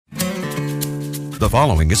The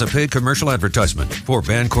following is a paid commercial advertisement for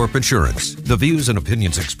Bancorp Insurance. The views and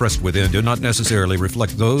opinions expressed within do not necessarily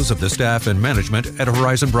reflect those of the staff and management at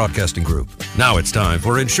Horizon Broadcasting Group. Now it's time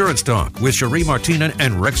for Insurance Talk with Cherie Martinen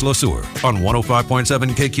and Rex Lasur on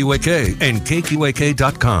 105.7 KQAK and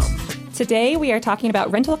KQAK.com. Today we are talking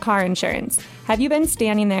about rental car insurance. Have you been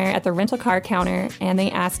standing there at the rental car counter and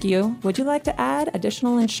they ask you, would you like to add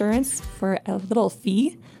additional insurance for a little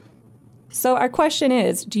fee? So our question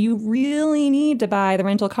is, do you really need to buy the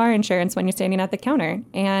rental car insurance when you're standing at the counter?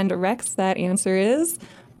 And Rex, that answer is...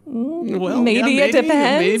 Well, maybe it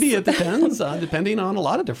depends. Maybe it depends, depending on a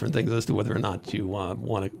lot of different things as to whether or not you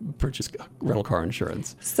want to purchase rental car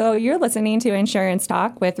insurance. So you're listening to Insurance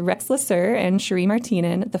Talk with Rex Lasur and Cherie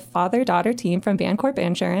Martinen, the father-daughter team from Bancorp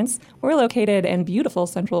Insurance. We're located in beautiful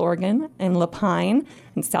Central Oregon in Lapine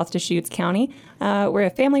in South Deschutes County. We're a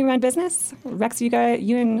family-run business. Rex, you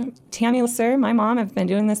and Tammy Lasur, my mom, have been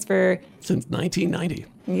doing this since 1990.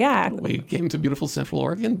 Yeah. We came to beautiful Central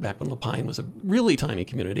Oregon back when Lapine was a really tiny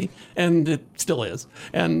community, and it still is.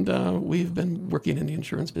 And we've been working in the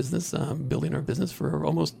insurance business, building our business for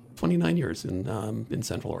almost 29 years in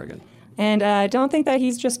Central Oregon. And don't think that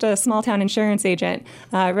he's just a small-town insurance agent.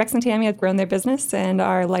 Rex and Tammy have grown their business and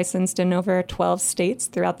are licensed in over 12 states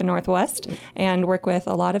throughout the Northwest and work with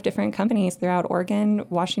a lot of different companies throughout Oregon,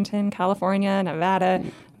 Washington, California, Nevada.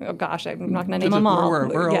 Oh, gosh, I'm not going to name them all.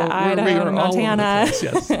 Idaho, Montana. All over the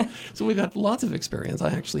place, yes. So we've got lots of experience.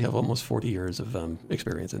 I actually have almost 40 years of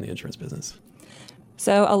experience in the insurance business.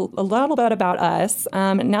 So a little bit about us.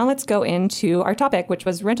 Now let's go into our topic, which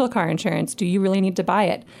was rental car insurance. Do you really need to buy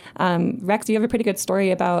it? Rex, you have a pretty good story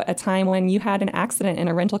about a time when you had an accident in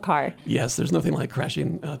a rental car. Yes, there's nothing like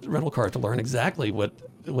crashing a rental car to learn exactly what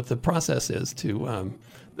the process is to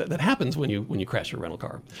that happens when you crash your rental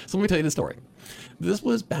car. So let me tell you the story. This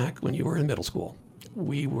was back when you were in middle school.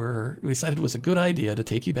 We decided it was a good idea to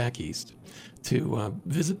take you back east to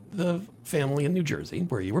visit the family in New Jersey,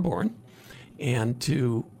 where you were born, and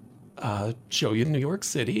to show you New York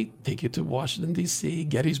City, take you to Washington, D.C.,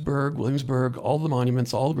 Gettysburg, Williamsburg, all the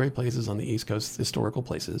monuments, all the great places on the East Coast, historical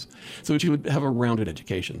places, so that you would have a rounded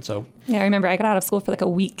education. So yeah, I remember I got out of school for like a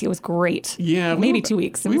week. It was great. Yeah. Maybe 2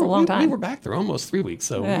 weeks. It was a long time. We were back there almost 3 weeks.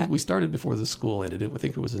 So yeah. We started before the school ended. I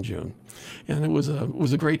think it was in June. And it was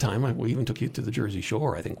a great time. We even took you to the Jersey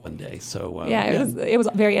Shore, I think, one day. So it was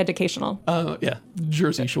very educational. Yeah.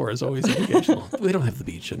 Jersey Shore is always educational. They don't have the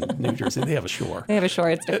beach in New Jersey. They have a shore. They have a shore.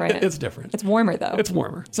 It's different. It's different. It's warmer, though. It's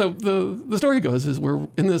warmer. So the story goes is we're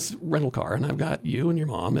in this rental car, and I've got you and your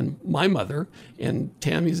mom and my mother and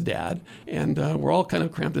Tammy's dad, and we're all kind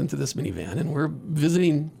of cramped into this minivan, and we're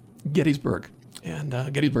visiting Gettysburg. And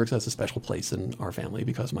Gettysburg has a special place in our family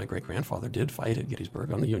because my great-grandfather did fight at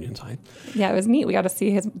Gettysburg on the Union side. Yeah, it was neat. We got to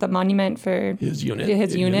see the monument for his unit.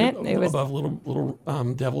 It was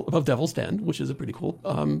above Devil's Den, which is a pretty cool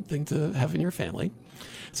thing to have in your family.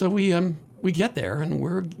 So we get there, and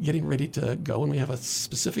we're getting ready to go, and we have a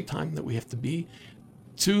specific time that we have to be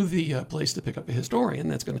to the place to pick up a historian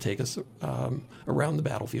that's going to take us around the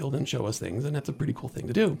battlefield and show us things, and that's a pretty cool thing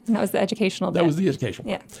to do. And that was the educational bit. That was the educational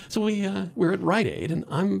yeah. part. So we're at Rite Aid, and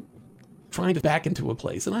I'm trying to back into a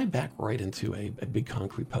place, and I back right into a big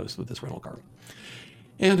concrete post with this rental car.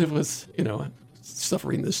 And it was,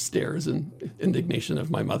 suffering the stares and indignation of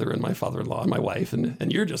my mother and my father-in-law and my wife,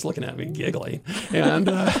 and you're just looking at me giggling. And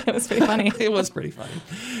it was pretty funny. It was pretty funny.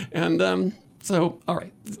 And so, all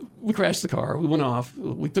right, we crashed the car. We went off.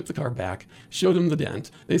 We took the car back, showed them the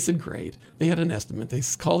dent. They said, great. They had an estimate. They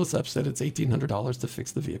called us up, said it's $1,800 to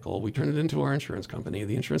fix the vehicle. We turned it into our insurance company.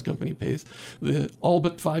 The insurance company pays all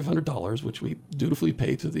but $500, which we dutifully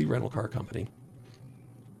pay to the rental car company.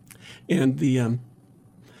 And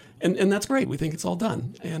And that's great. We think it's all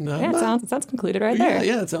done. And it sounds concluded right there.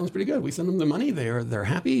 Yeah, it sounds pretty good. We send them the money. They're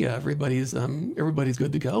happy. Everybody's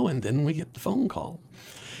good to go. And then we get the phone call.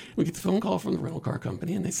 We get the phone call from the rental car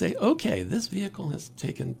company, and they say, "Okay, this vehicle has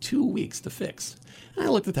taken 2 weeks to fix." And I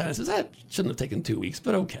looked at that and I said, "That shouldn't have taken 2 weeks,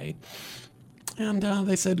 but okay." And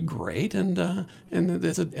they said, "Great." And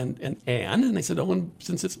they said, and they said, "Oh, and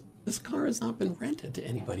since this car has not been rented to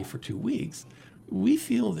anybody for 2 weeks, we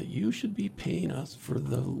feel that you should be paying us for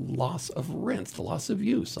the loss of rent, the loss of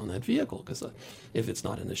use on that vehicle, because if it's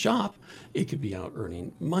not in the shop, it could be out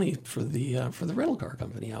earning money for the rental car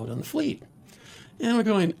company out on the fleet." And we're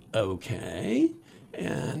going, okay,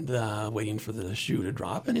 and waiting for the shoe to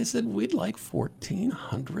drop, and he said, "We'd like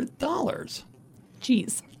 $1,400.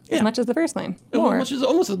 Jeez, yeah. As much as the first claim.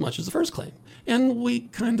 Almost as much as the first claim. And we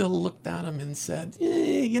kind of looked at him and said,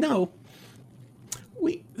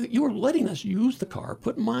 you were letting us use the car,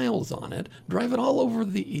 put miles on it, drive it all over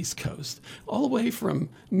the East Coast, all the way from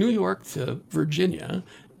New York to Virginia,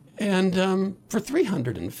 and for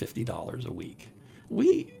 $350 a week.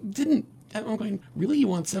 We didn't. I'm going, really? You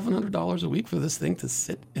want $700 a week for this thing to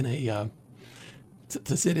sit in a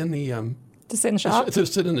to sit in the shop? To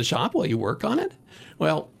sit in the shop while you work on it?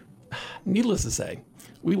 Well, needless to say,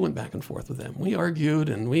 we went back and forth with them. We argued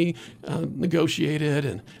and we negotiated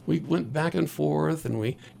and we went back and forth and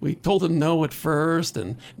we told them no at first,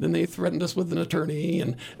 and then they threatened us with an attorney,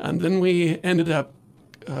 and then we ended up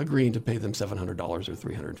agreeing to pay them $700 or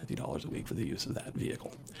 $350 a week for the use of that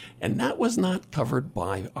vehicle. And that was not covered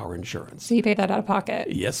by our insurance. So you paid that out of pocket?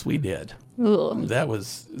 Yes, we did. Ooh. That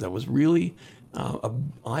was really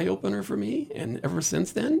an eye-opener for me. And ever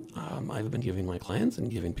since then, I've been giving my clients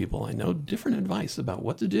and giving people I know different advice about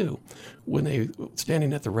what to do when they're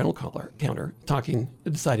standing at the rental car counter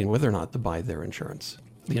deciding whether or not to buy their insurance,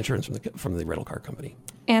 the insurance from the rental car company.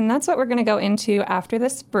 And that's what we're going to go into after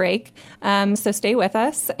this break. So stay with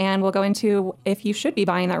us, and we'll go into if you should be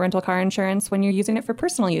buying that rental car insurance when you're using it for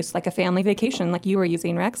personal use, like a family vacation, like you were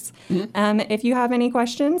using, Rex. Mm-hmm. If you have any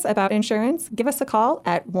questions about insurance, give us a call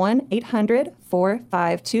at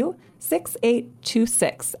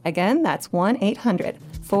 1-800-452-6826. Again, that's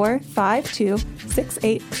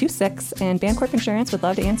 1-800-452-6826. And Bancorp Insurance would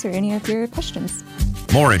love to answer any of your questions.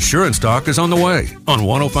 More insurance talk is on the way on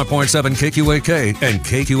 105.7 KQAK and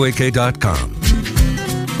KQAK.com.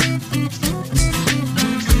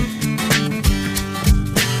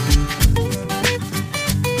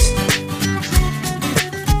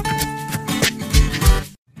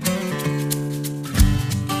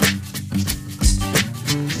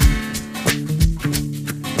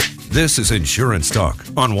 This is Insurance Talk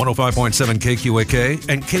on 105.7 KQAK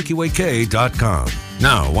and KQAK.com.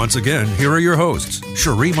 Now, once again, here are your hosts,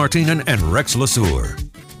 Cherie Martinen and Rex LeSueur.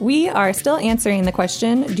 We are still answering the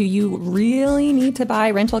question, do you really need to buy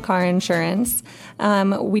rental car insurance?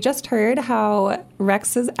 We just heard how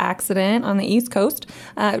Rex's accident on the East Coast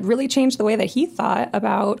really changed the way that he thought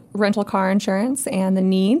about rental car insurance and the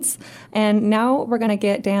needs. And now we're going to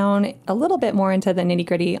get down a little bit more into the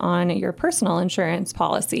nitty-gritty on your personal insurance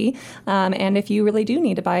policy. And if you really do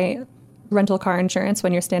need to buy rental car insurance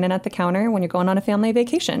when you're standing at the counter, when you're going on a family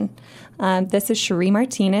vacation. This is Cherie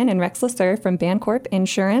Martinen and Rex LeSueur from Bancorp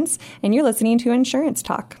Insurance, and you're listening to Insurance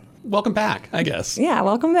Talk. Welcome back, I guess. Yeah,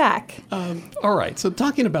 welcome back. All right, so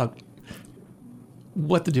talking about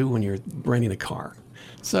what to do when you're renting a car.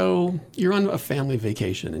 So you're on a family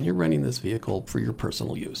vacation and you're renting this vehicle for your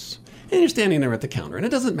personal use. And you're standing there at the counter, and it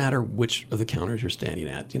doesn't matter which of the counters you're standing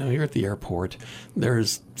at. You know, you're at the airport.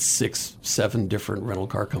 There's 6, 7 different rental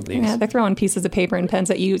car companies. Yeah, they're throwing pieces of paper and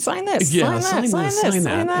pens at you. Sign this, yeah, sign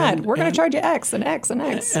that. We're going to charge you X and X and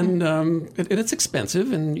X. And it's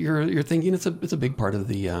expensive, and you're thinking it's a big part of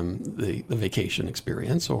the vacation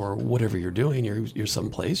experience or whatever you're doing. You're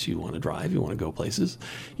someplace, you want to drive, you want to go places.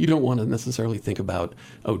 You don't want to necessarily think about,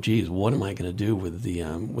 oh, geez, what am I going to do with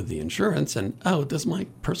the insurance? And, oh, does my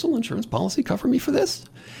personal insurance policy cover me for this?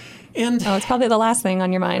 And it's probably the last thing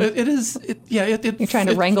on your mind. It is. You're trying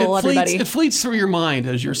to wrangle everybody. It fleets through your mind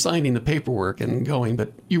as you're signing the paperwork and going,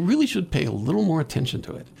 but you really should pay a little more attention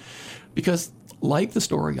to it, because like the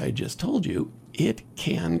story I just told you, it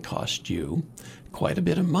can cost you quite a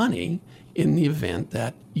bit of money in the event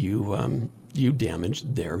that you damage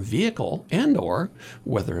their vehicle and or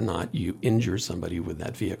whether or not you injure somebody with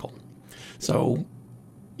that vehicle. So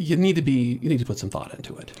you need to put some thought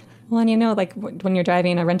into it. Well, and like when you're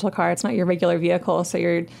driving a rental car, it's not your regular vehicle, so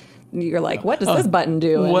you're like, what does this button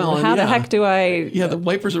do? And how the heck do I? Yeah, the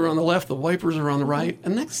wipers are on the left, the wipers are on the right,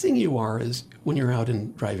 and next thing you are is when you're out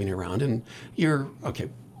and driving around, and you're okay.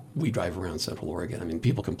 We drive around Central Oregon. I mean,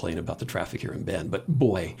 people complain about the traffic here in Bend, but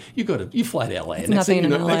boy, you fly to LA. Next thing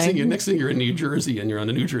you're in New Jersey and you're on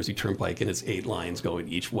the New Jersey Turnpike and it's 8 lines going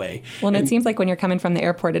each way. Well, and it seems like when you're coming from the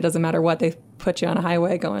airport, it doesn't matter what, they put you on a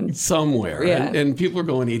highway going somewhere. Yeah. And people are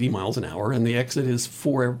going 80 miles an hour and the exit is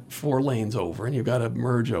four lanes over and you've got to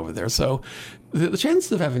merge over there. So the chances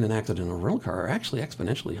of having an accident in a rental car are actually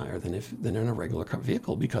exponentially higher than in a regular car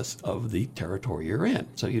vehicle because of the territory you're in.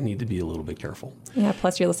 So you need to be a little bit careful. Yeah,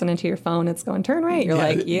 plus you're listening to your phone. It's going, turn right. You're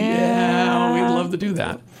yeah, we'd love to do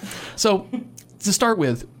that. So to start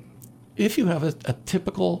with, if you have a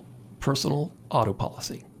typical personal auto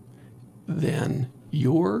policy, then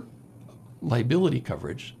your liability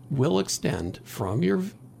coverage will extend from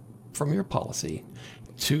your policy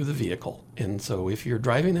to the vehicle. And so if you're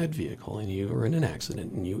driving that vehicle and you are in an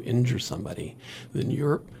accident and you injure somebody, then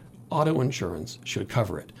your auto insurance should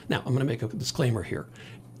cover it. Now, I'm going to make a disclaimer here.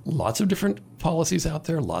 lots of different policies out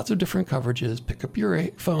there, lots of different coverages. Pick up your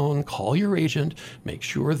phone, call your agent, make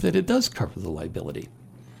sure that it does cover the liability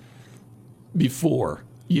before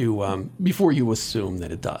you assume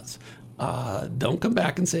that it does. Don't come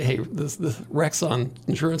back and say, hey, this Rex on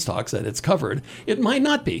Insurance Talk said it's covered. It might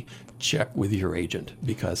not be. Check with your agent,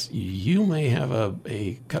 because you may have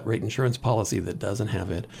a cut rate insurance policy that doesn't have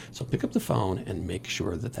it. So pick up the phone and make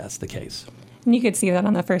sure that that's the case. And you could see that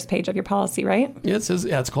on the first page of your policy, right? Yeah, it says,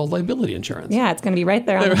 it's called liability insurance. Yeah, it's going to be right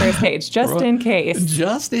there on the first page, just in case.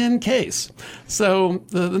 Just in case. So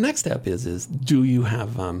the next step is do you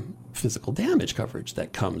have physical damage coverage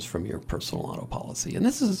that comes from your personal auto policy? And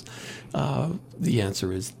this is, the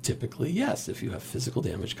answer is typically yes. If you have physical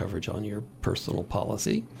damage coverage on your personal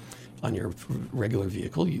policy, on your regular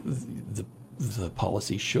vehicle, the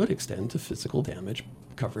policy should extend to physical damage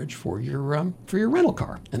coverage for your rental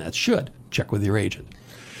car, and that should. Check with your agent.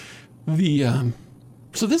 So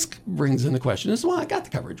this brings in the question is, well, I got the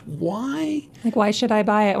coverage. Why? Why should I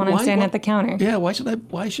buy it when I'm standing at the counter? Yeah, why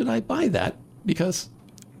should I buy that? Because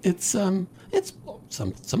it's sometimes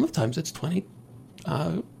it's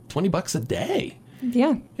 $20 a day.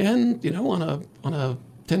 Yeah. And on a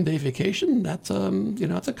 10-day vacation, that's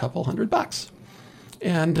it's a couple $100.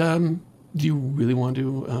 And do you really want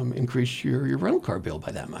to increase your rental car bill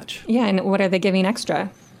by that much? Yeah, and what are they giving extra?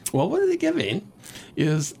 Well, what are they giving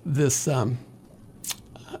is this.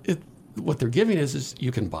 What they're giving is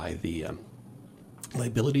you can buy the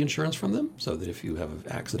liability insurance from them, so that if you have an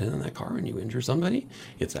accident in that car and you injure somebody,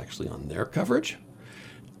 it's actually on their coverage.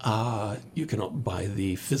 You can buy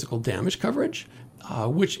the physical damage coverage,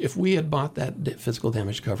 which if we had bought that physical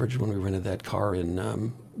damage coverage when we rented that car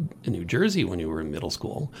in New Jersey when you were in middle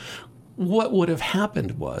school, what would have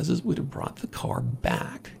happened is we'd have brought the car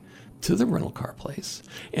back to the rental car place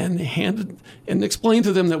and explained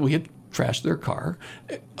to them that we had trashed their car,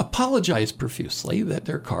 apologized profusely that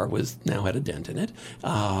their car now had a dent in it,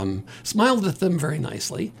 smiled at them very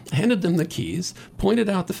nicely, handed them the keys, pointed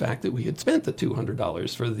out the fact that we had spent the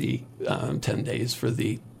 $200 for the 10 days for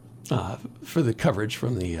the coverage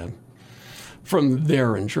from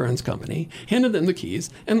their insurance company, handed them the keys,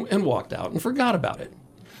 and walked out and forgot about it.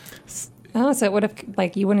 Oh, so it would have,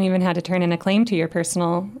 you wouldn't even have to turn in a claim to your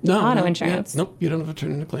personal auto insurance. Yeah, nope, you don't have to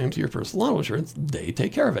turn in a claim to your personal auto insurance. They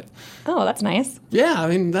take care of it. Oh, that's nice. Yeah,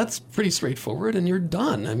 that's pretty straightforward, and you're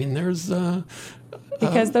done. There's...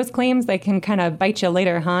 because those claims, they can kind of bite you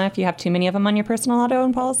later, huh, if you have too many of them on your personal auto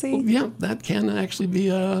policy? Yeah, that can actually be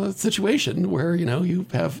a situation where, you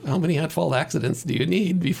have how many at-fault accidents do you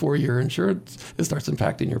need before your insurance starts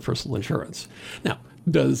impacting your personal insurance. Now,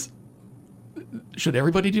 should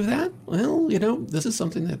everybody do that? Well, this is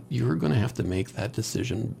something that you're going to have to make that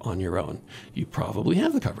decision on your own. You probably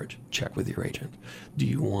have the coverage. Check with your agent. Do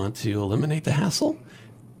you want to eliminate the hassle?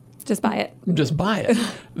 Just buy it. Just buy it.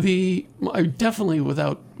 I definitely,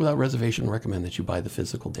 without reservation, recommend that you buy the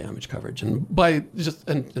physical damage coverage. And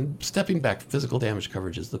and stepping back, physical damage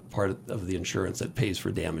coverage is the part of the insurance that pays for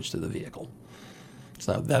damage to the vehicle.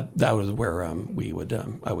 So that was where I would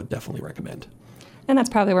definitely recommend. And that's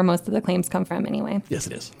probably where most of the claims come from anyway. Yes,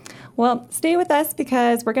 it is. Well, stay with us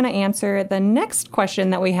because we're going to answer the next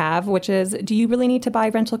question that we have, which is, do you really need to buy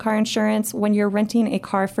rental car insurance when you're renting a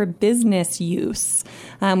car for business use,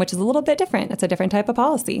 which is a little bit different. It's a different type of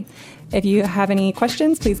policy. If you have any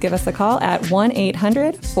questions, please give us a call at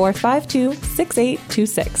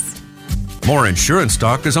 1-800-452-6826. More Insurance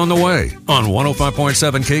Talk is on the way on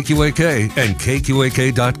 105.7 KQAK and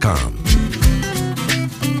KQAK.com.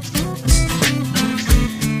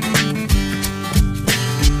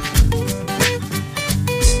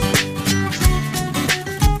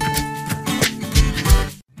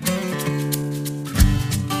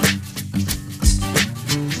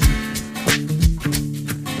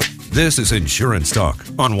 This is Insurance Talk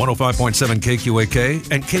on 105.7 KQAK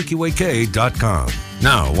and KQAK.com.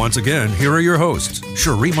 Now, once again, here are your hosts,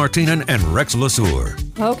 Cherie Martinen and Rex Lasur.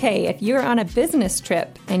 Okay, if you're on a business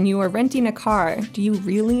trip and you are renting a car, do you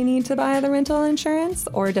really need to buy the rental insurance,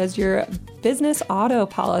 or does your business auto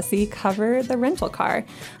policy cover the rental car?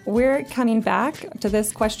 We're coming back to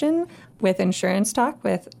this question with Insurance Talk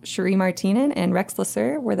with Cherie Martinen and Rex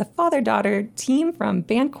Lasur. We're the father-daughter team from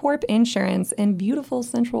Bancorp Insurance in beautiful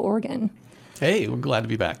Central Oregon. Hey, we're glad to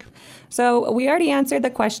be back. So we already answered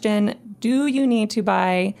the question, do you need to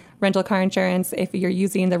buy rental car insurance if you're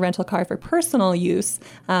using the rental car for personal use?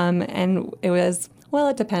 And it was, Well,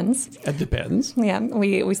 it depends. It depends. Yeah,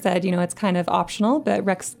 we said, it's kind of optional, but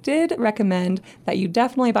Rex did recommend that you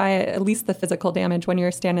definitely buy at least the physical damage when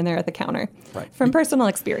you're standing there at the counter. Right. From personal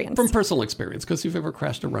experience. From personal experience, because if you've ever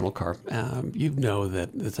crashed a rental car, you know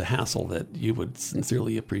that it's a hassle that you would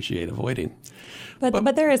sincerely appreciate avoiding.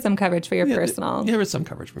 But there is some coverage for your personal. There is some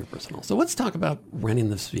coverage for your personal. So let's talk about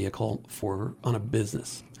renting this vehicle on a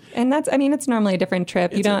business. And it's normally a different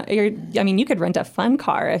trip. You could rent a fun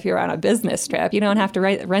car if you're on a business trip. You don't have to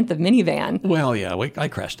rent the minivan. Well, yeah, I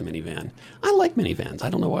crashed a minivan. I like minivans. I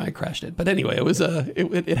don't know why I crashed it, but anyway,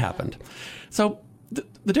 it happened. So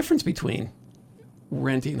the difference between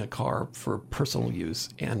renting a car for personal use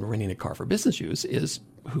and renting a car for business use is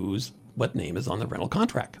what name is on the rental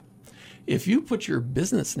contract. If you put your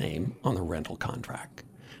business name on the rental contract,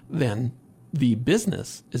 then the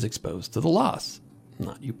business is exposed to the loss,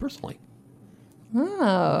 not you personally.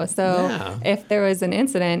 Oh, so if there was an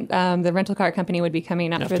incident, the rental car company would be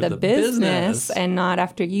coming after the business and not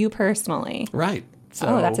after you personally. Right.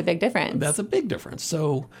 So that's a big difference. That's a big difference.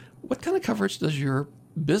 So what kind of coverage does your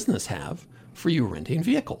business have for you renting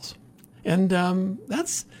vehicles? And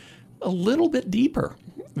that's a little bit deeper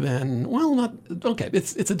than,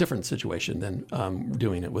 it's a different situation than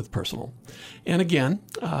doing it with personal. And again,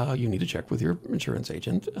 you need to check with your insurance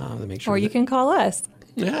agent to make sure. Or you can call us.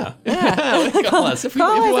 Yeah. Call us.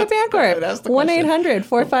 Call us at Bancorp.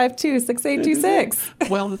 1-800-452-6826.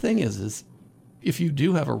 Well, the thing is if you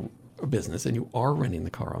do have a business and you are renting the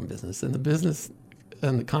car on business and the business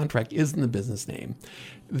and the contract is in the business name,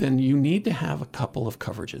 then you need to have a couple of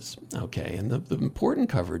coverages, okay? And the important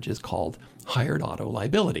coverage is called hired auto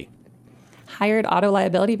liability. Hired auto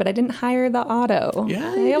liability, but I didn't hire the auto.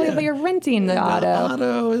 Yeah. But you're renting the auto.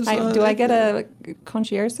 Auto is... do I get a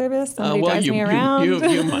concierge service? Somebody drives me around?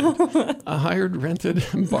 You might. Hired, rented,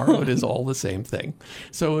 and borrowed is all the same thing.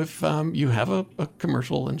 So if you have a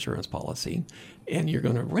commercial insurance policy and you're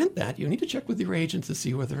going to rent that, you need to check with your agent to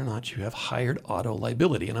see whether or not you have hired auto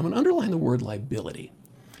liability. And I'm going to underline the word liability.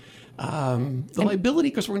 Liability,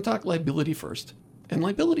 because we're going to talk liability first. And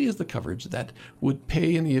liability is the coverage that would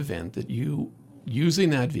pay in the event that you,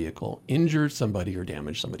 using that vehicle, injured somebody or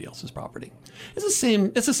damaged somebody else's property. It's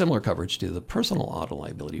a similar coverage to the personal auto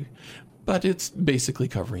liability, but it's basically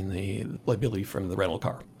covering the liability from the rental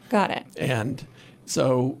car. Got it. And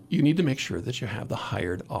so you need to make sure that you have the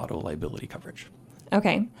hired auto liability coverage.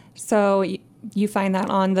 Okay. So you find that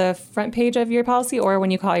on the front page of your policy or when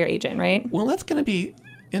you call your agent, right? Well, that's going to be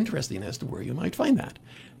interesting as to where you might find that.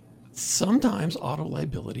 Sometimes auto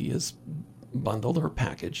liability is bundled or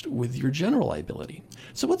packaged with your general liability.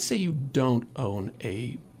 So let's say you don't own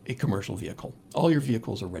a commercial vehicle. All your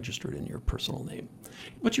vehicles are registered in your personal name,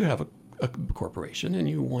 but you have a corporation and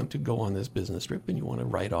you want to go on this business trip and you want to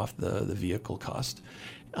write off the vehicle cost.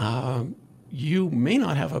 You may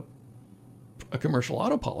not have a commercial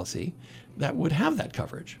auto policy that would have that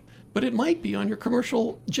coverage, but it might be on your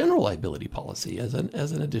commercial general liability policy as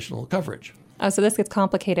an additional coverage. Oh, so this gets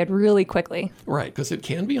complicated really quickly. Right, because it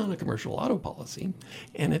can be on a commercial auto policy,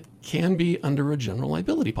 and it can be under a general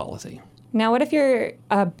liability policy. Now, what if you're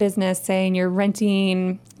a business, say, and you're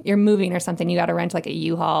moving or something, you got to rent like a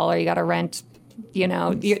U-Haul, or you got to rent,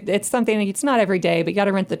 it's something, it's not every day, but you got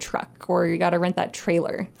to rent the truck, or you got to rent that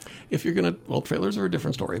trailer. If you're trailers are a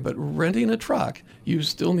different story, but renting a truck, you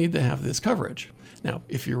still need to have this coverage. Now,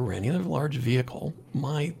 if you're renting a large vehicle,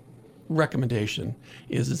 my recommendation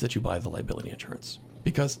is that you buy the liability insurance,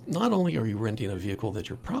 because not only are you renting a vehicle that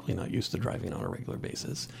you're probably not used to driving on a regular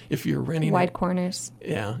basis, if you're renting wide corners,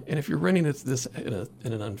 and if you're renting this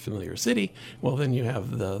in an unfamiliar city, well, then you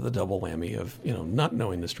have the double whammy of not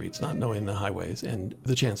knowing the streets, not knowing the highways, and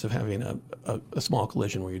the chance of having a small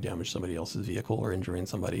collision where you damage somebody else's vehicle or injuring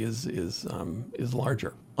somebody is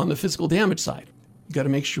larger. On the physical damage side, you got to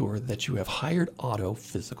make sure that you have hired auto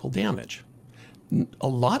physical damage. A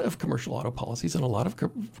lot of commercial auto policies and a lot of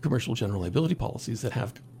commercial general liability policies that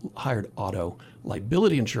have hired auto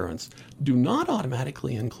liability insurance do not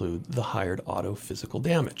automatically include the hired auto physical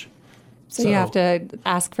damage. So you have to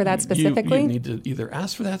ask for that specifically? You need to either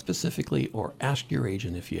ask for that specifically or ask your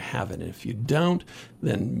agent if you have it. And if you don't,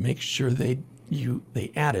 then make sure they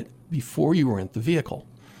add it before you rent the vehicle.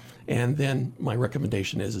 And then my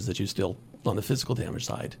recommendation is that you still, on the physical damage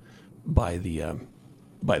side, buy the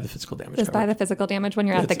physical damage. Just buy the physical damage when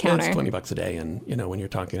you're at the counter. It's $20 a day, and when you're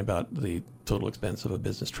talking about the total expense of a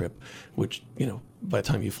business trip, which by the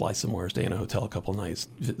time you fly somewhere, stay in a hotel a couple nights,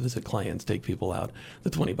 visit clients, take people out,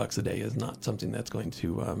 the $20 a day is not something that's going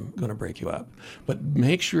to break you up. But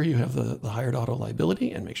make sure you have the hired auto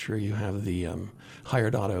liability, and make sure you have the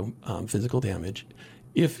hired auto physical damage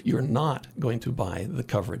if you're not going to buy the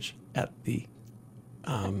coverage at the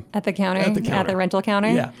At the counter? At the counter. At the rental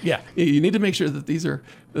counter? Yeah. You need to make sure that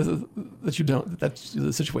that's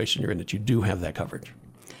the situation you're in, that you do have that coverage.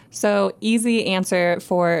 So easy answer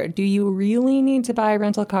for, do you really need to buy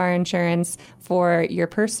rental car insurance for your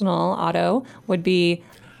personal auto would be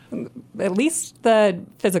at least the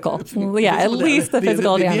physical. Yeah, at least the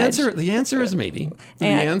physical damage. The answer is maybe. The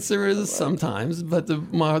answer is sometimes, but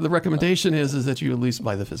the recommendation is that you at least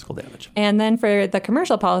buy the physical damage. And then for the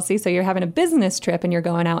commercial policy, so you're having a business trip and you're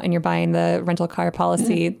going out and you're buying the rental car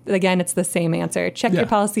policy, again, it's the same answer. Check your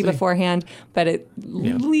policy beforehand, but at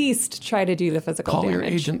least try to do the physical damage. Call your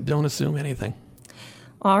agent. Don't assume anything.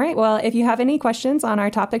 All right. Well, if you have any questions on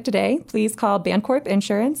our topic today, please call Bancorp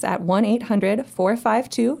Insurance at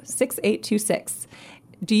 1-800-452-6826.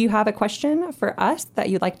 Do you have a question for us that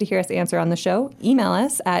you'd like to hear us answer on the show? Email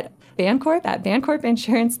us at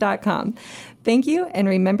bancorp@bancorpinsurance.com. Thank you, and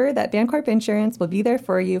remember that Bancorp Insurance will be there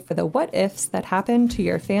for you for the what-ifs that happen to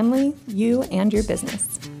your family, you, and your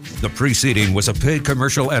business. The preceding was a paid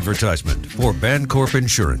commercial advertisement for Bancorp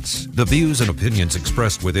Insurance. The views and opinions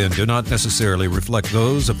expressed within do not necessarily reflect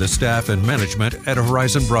those of the staff and management at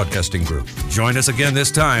Horizon Broadcasting Group. Join us again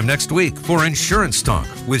this time next week for Insurance Talk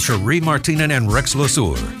with Cherie Martinen and Rex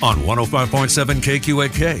Lesueur on 105.7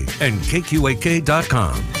 KQAK and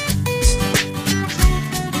KQAK.com.